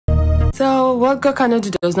So what God cannot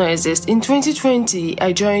do does not exist. In 2020,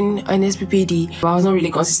 I joined an SPPD, but I was not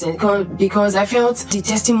really consistent because I felt the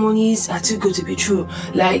testimonies are too good to be true.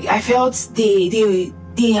 Like, I felt they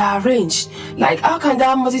are arranged. Like, how can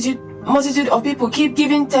that multitude of people keep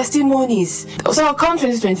giving testimonies? So come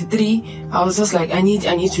 2023, I was just like, I need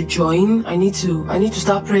to join. I need to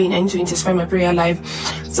start praying. I need to intensify my prayer life.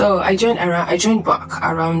 So I joined back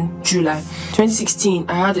around July 2016.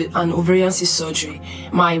 I had an ovarian cyst surgery.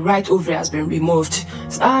 My right ovary has been removed,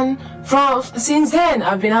 and since then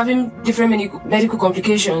I've been having different medical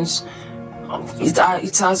complications. It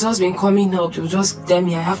has just been coming up. To just tell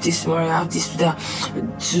me I have this tomorrow, I have this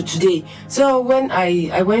today. So when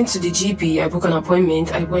I went to the GP, I booked an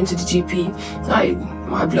appointment. I went to the GP. I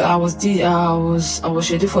was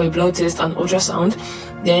scheduled for a blood test and ultrasound.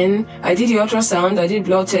 Then I did the ultrasound, I did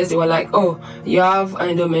blood test. They were like, oh, you have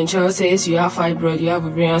endometriosis, you have fibroid, you have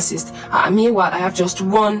ovarian cyst. Meanwhile, I have just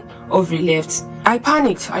one ovary left. I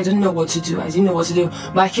panicked. I didn't know what to do.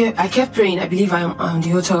 But I kept praying. I believe I am on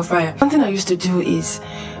the altar of fire. Something I used to do is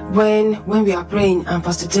when we are praying and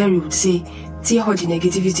Pastor Terry would say, tear out the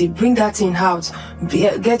negativity, bring that thing out,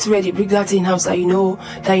 get ready, bring that thing out that you know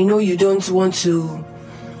you don't want to.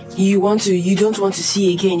 You don't want to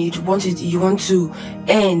see again. You want to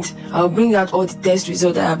end. I'll bring out all the test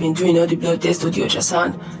results that I've been doing, all the blood tests, all the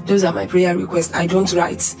ultrasound. Those are my prayer requests. I don't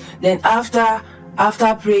write. Then after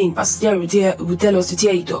praying, Pastor would tell us to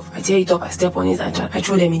tear it off. I tear it off, I step on it, I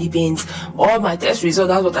throw them in the bins. All my test results,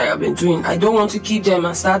 that's what I have been doing. I don't want to keep them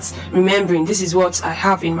and start remembering this is what I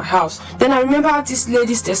have in my house. Then I remember this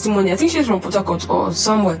lady's testimony. I think she's from Port Harcourt or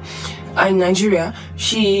somewhere in Nigeria.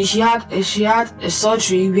 She had a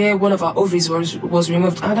surgery where one of her ovaries was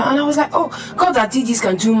removed, and I was like, oh, God that did this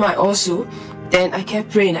can do mine also. Then I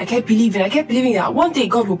kept praying, I kept believing that one day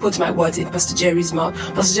God will put my words in Pastor Jerry's mouth.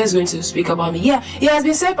 Pastor Jerry is going to speak about me. Yeah, he has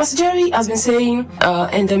been saying, Pastor Jerry has been saying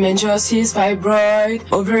endometriosis, fibroid,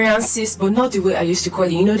 ovarian cyst, but not the way I used to call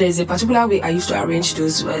it. You know, there's a particular way I used to arrange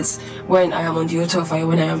those words when I am on the altar of fire,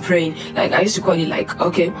 when I am praying. Like, I used to call it like,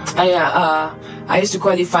 okay, I used to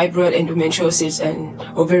call it fibroid, endometriosis, and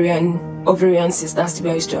ovarian cyst. That's the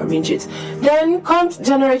way I used to arrange it. Then come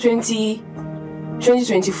January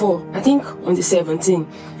 2024, I think on the 17th,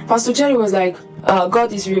 Pastor Jerry was like,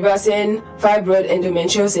 God is reversing fibroid,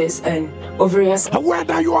 endometriosis, and ovarian cyst.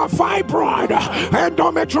 Whether you are fibroid,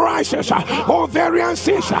 endometriosis, ovarian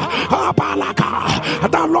cyst,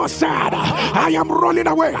 the Lord said, I am rolling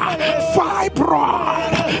away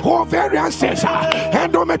fibroid, ovarian cyst,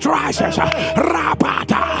 endometriosis,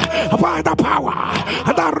 by the power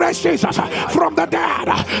that raised Jesus from the dead.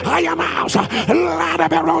 I announce, let it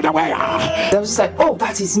be rolled away. I was just like, oh,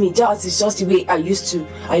 that is me. That is just the way I used to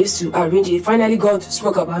arrange it. Finally, God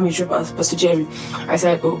spoke about me through Pastor Jerry. I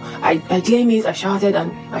said, oh, I claimed it, I shouted,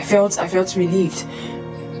 and I felt relieved.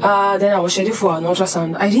 Then I was scheduled for an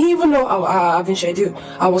ultrasound. I didn't even know I've been scheduled.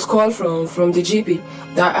 I was called from the GP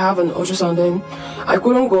that I have an ultrasound. Then I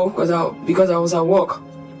couldn't go because I was at work.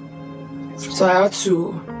 So I had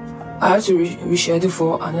to reschedule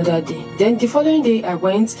for another day. Then the following day I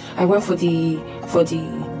went for the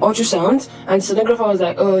ultrasound, and the sonographer was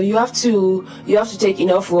like, oh, you have to take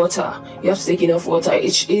enough water. You have to take enough water.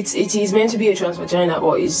 It is meant to be a transvaginal,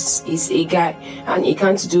 but it's a guy, and he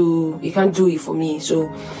can't do it for me. So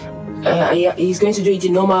he's going to do it the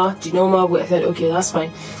normal way. I said, okay, that's fine.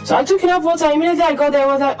 So I took enough water. Immediately I got there, I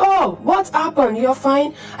was like, oh, what happened? You're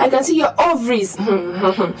fine. I can see your ovaries.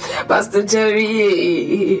 Pastor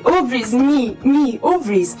Jerry, ovaries, me,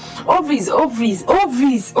 ovaries,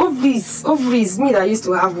 me that used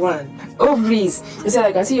to have one. Ovaries. He said,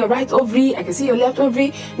 I can see your right ovary, I can see your left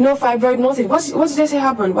ovary, no fibroid, nothing. What did they say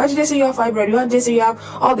happened? Why did they say you have fibroid? Why did they say you have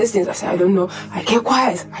all these things? I said, I don't know. I kept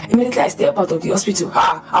quiet. Immediately I stepped out of the hospital.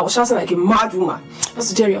 I was shouting like a mad woman.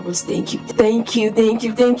 Pastor Jerry, I want to thank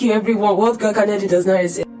you, everyone. What God can do does not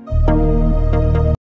exist.